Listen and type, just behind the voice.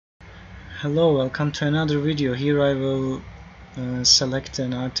Hello, welcome to another video. Here I will select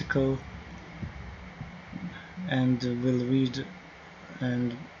an article and will read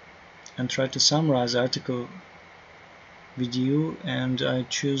and try to summarize the article with you, and I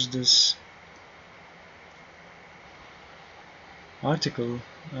choose this article.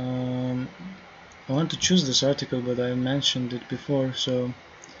 I want to choose this article, but I mentioned it before, so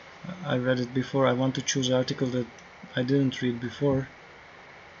I read it before. I want to choose an article that I didn't read before.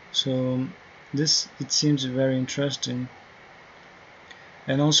 So it seems very interesting,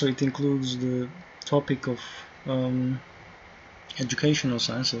 and also it includes the topic of educational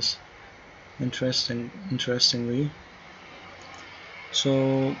sciences. Interestingly,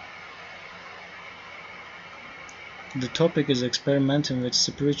 so the topic is experimenting with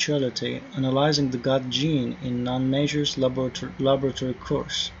spirituality, analyzing the God gene in non-majors laboratory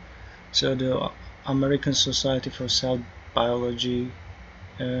course. So the American Society for Cell Biology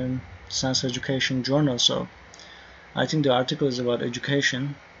Science Education journal. So I think the article is about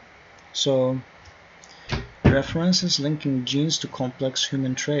education. So references linking genes to complex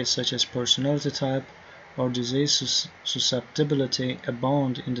human traits such as personality type or disease susceptibility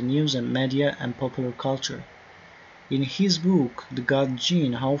abound in the news and media and popular culture. In his book, The God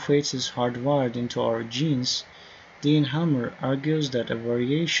Gene: How Fate is Hardwired into Our Genes, Dean Hammer argues that a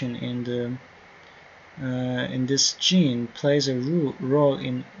variation in this gene plays a role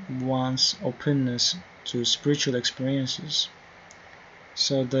in one's openness to spiritual experiences.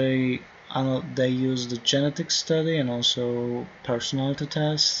 So they use the genetic study and also personality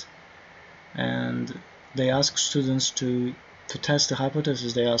tests, and they ask students to test the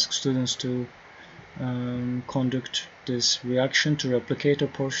hypothesis. They ask students to conduct this reaction to replicate a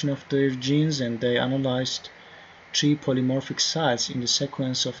portion of their genes, and they analyzed 3 polymorphic sites in the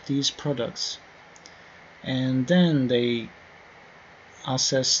sequence of these products, and then they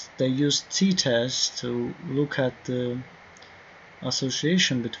used t-tests to look at the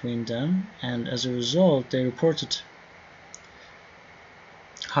association between them, and as a result they reported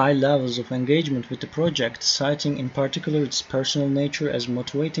high levels of engagement with the project, citing in particular its personal nature as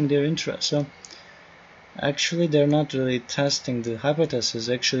motivating their interest. So actually they're not really testing the hypothesis,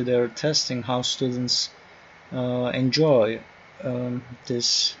 actually they're testing how students enjoy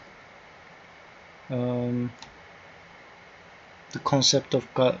the concept of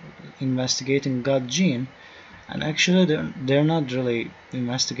investigating God gene. And actually they're not really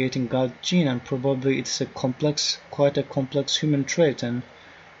investigating God gene, and probably it's quite a complex human trait, and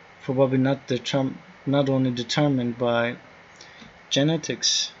probably not only determined by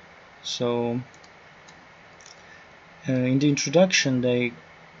genetics. So in the introduction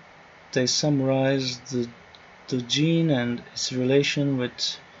they summarize the gene and its relation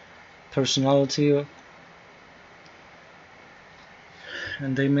with personality,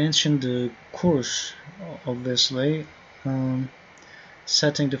 and they mention the course, obviously.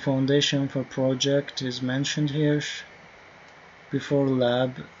 Setting the foundation for project is mentioned here, before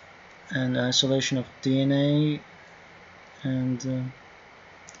lab and isolation of DNA and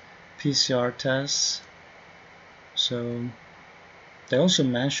PCR tests. So they also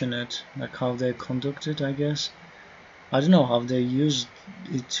mention it, like how they conduct it, I guess. I don't know how they use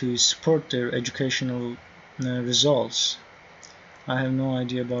it to support their educational results. I have no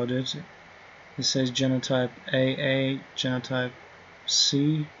idea about it. It says genotype AA, genotype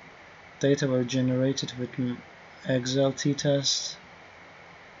C. Data were generated with Excel t-test.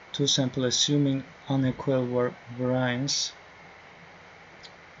 2 sample assuming unequal variance.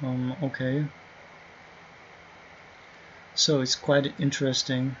 Okay. So it's quite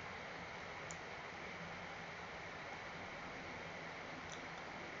interesting.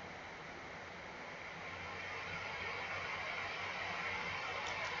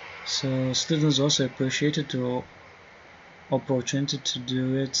 So students also appreciated the opportunity to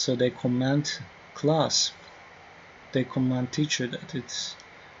do it, so they comment class. They comment teacher that it's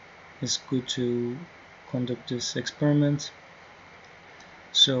good to conduct this experiment.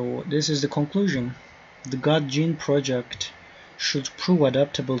 So this is the conclusion. The God Gene project should prove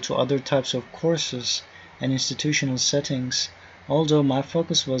adaptable to other types of courses and institutional settings. Although my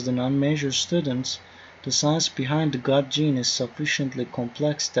focus was the non-major students, the science behind the God gene is sufficiently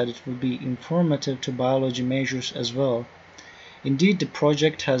complex that it will be informative to biology majors as well. Indeed, the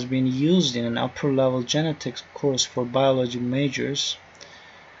project has been used in an upper-level genetics course for biology majors.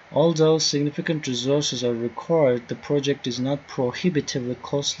 Although significant resources are required, the project is not prohibitively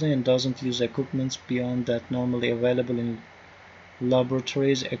costly and doesn't use equipment beyond that normally available in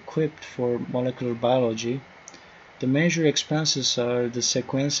laboratories equipped for molecular biology. The major expenses are the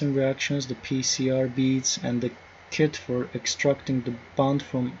sequencing reactions, the PCR beads, and the kit for extracting the bond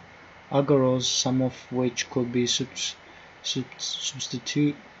from agarose, some of which could be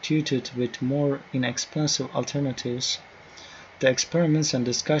substituted with more inexpensive alternatives. The experiments and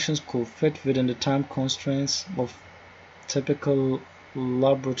discussions could fit within the time constraints of typical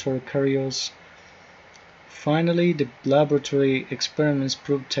laboratory careers. Finally, the laboratory experiments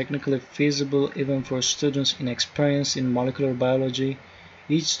proved technically feasible even for students inexperienced in molecular biology.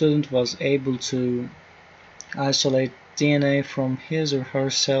 Each student was able to isolate DNA from his or her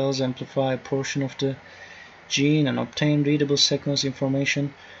cells, amplify a portion of the gene, and obtain readable sequence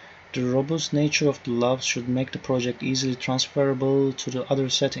information. The robust nature of the labs should make the project easily transferable to the other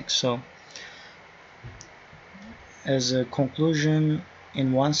settings. So, as a conclusion,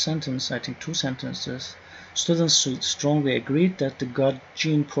 in one sentence, I think 2 sentences, students strongly agreed that the God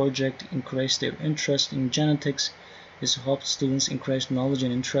Gene project increased their interest in genetics. It helped students increase knowledge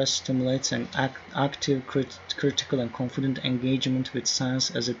and interest, stimulates an active, critical, and confident engagement with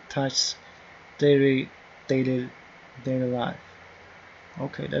science as it touches their daily life.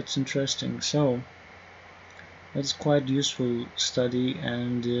 Okay, that's interesting. So that's quite useful study,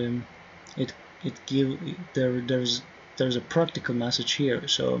 and it there's a practical message here.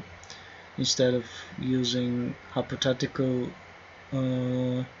 So instead of using hypothetical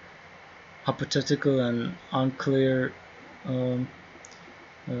and unclear, um,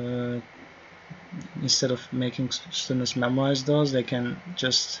 uh, instead of making students memorize those, they can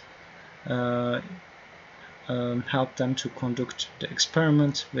just uh, help them to conduct the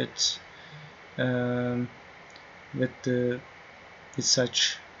experiment with um,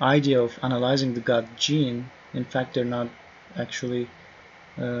 such idea of analyzing the gut gene. In fact, they're not actually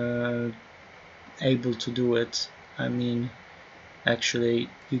able to do it. I mean, actually,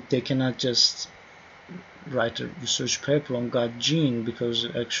 they cannot just write a research paper on gut gene, because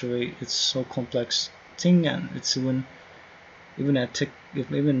actually it's so complex thing, and it's even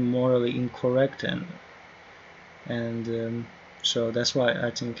morally incorrect, and so that's why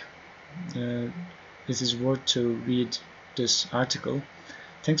I think it is worth to read this article.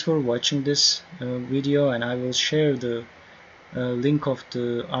 Thanks for watching this video, and I will share the link of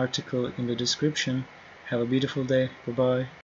the article in the description. Have a beautiful day. Bye bye.